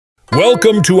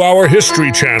Welcome to our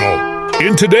History Channel.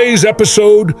 In today's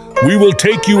episode, we will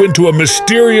take you into a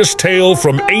mysterious tale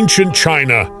from ancient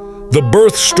China, the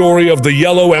birth story of the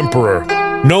Yellow Emperor.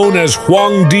 Known as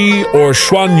Huangdi or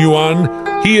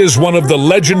Xuanyuan, he is one of the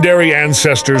legendary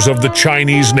ancestors of the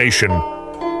Chinese nation.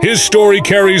 His story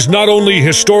carries not only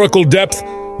historical depth,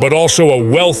 but also a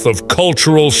wealth of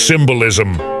cultural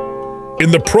symbolism.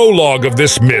 In the prologue of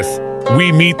this myth,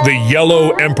 we meet the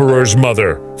Yellow Emperor's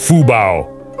mother,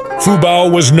 Fubao.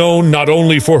 Fubao was known not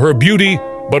only for her beauty,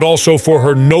 but also for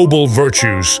her noble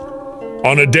virtues.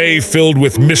 On a day filled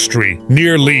with mystery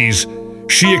near Li's,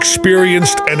 she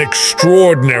experienced an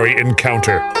extraordinary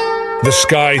encounter. The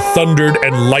sky thundered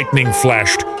and lightning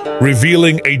flashed,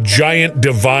 revealing a giant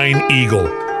divine eagle.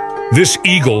 This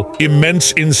eagle,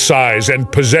 immense in size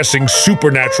and possessing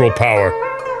supernatural power,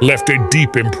 left a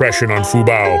deep impression on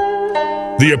Fubao.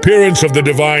 The appearance of the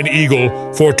divine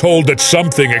eagle foretold that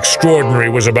something extraordinary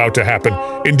was about to happen.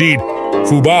 Indeed,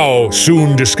 Fubao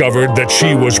soon discovered that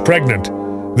she was pregnant.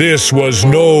 This was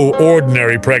no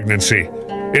ordinary pregnancy.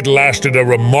 It lasted a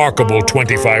remarkable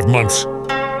 25 months.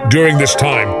 During this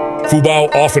time, Fubao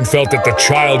often felt that the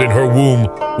child in her womb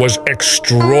was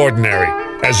extraordinary,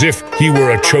 as if he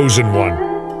were a chosen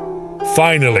one.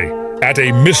 Finally, at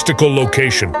a mystical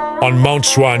location on Mount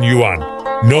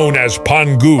Xuanyuan, known as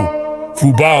Pangu,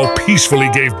 Fubao peacefully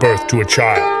gave birth to a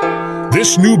child.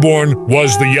 This newborn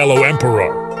was the Yellow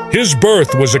Emperor. His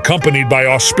birth was accompanied by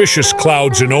auspicious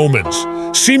clouds and omens,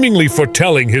 seemingly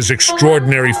foretelling his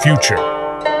extraordinary future.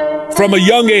 From a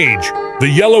young age, the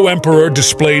Yellow Emperor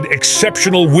displayed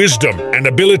exceptional wisdom and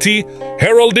ability,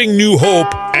 heralding new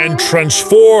hope and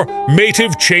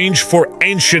transformative change for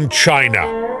ancient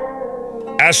China.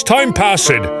 As time passed,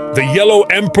 the Yellow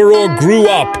Emperor grew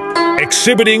up,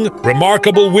 exhibiting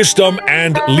remarkable wisdom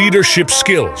and leadership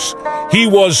skills. He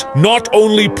was not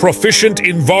only proficient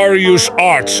in various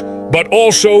arts, but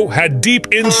also had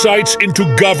deep insights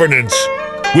into governance.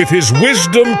 With his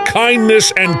wisdom,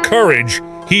 kindness, and courage,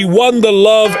 he won the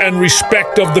love and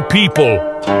respect of the people.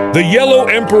 The Yellow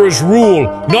Emperor's rule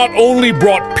not only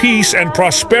brought peace and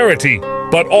prosperity,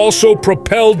 but also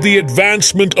propelled the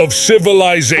advancement of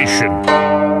civilization.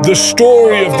 The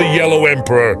story of the Yellow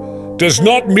Emperor does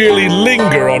not merely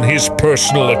linger on his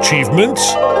personal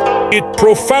achievements, it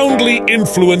profoundly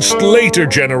influenced later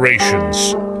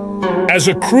generations. As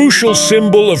a crucial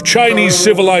symbol of Chinese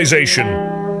civilization,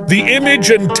 the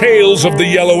image and tales of the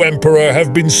Yellow Emperor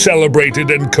have been celebrated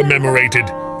and commemorated.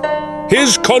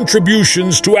 His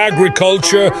contributions to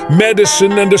agriculture,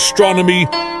 medicine, and astronomy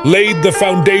laid the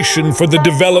foundation for the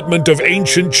development of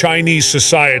ancient Chinese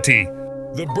society.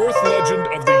 The birth legend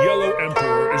of the Yellow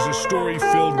Emperor is a story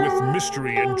filled with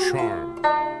mystery and charm.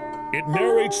 It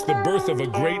narrates the birth of a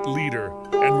great leader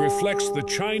and reflects the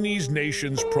Chinese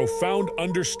nation's profound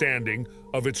understanding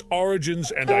of its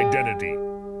origins and identity.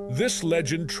 This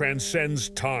legend transcends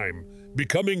time,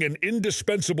 becoming an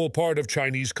indispensable part of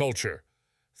Chinese culture.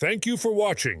 Thank you for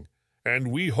watching,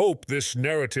 and we hope this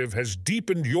narrative has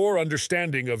deepened your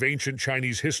understanding of ancient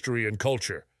Chinese history and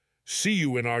culture. See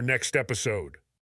you in our next episode.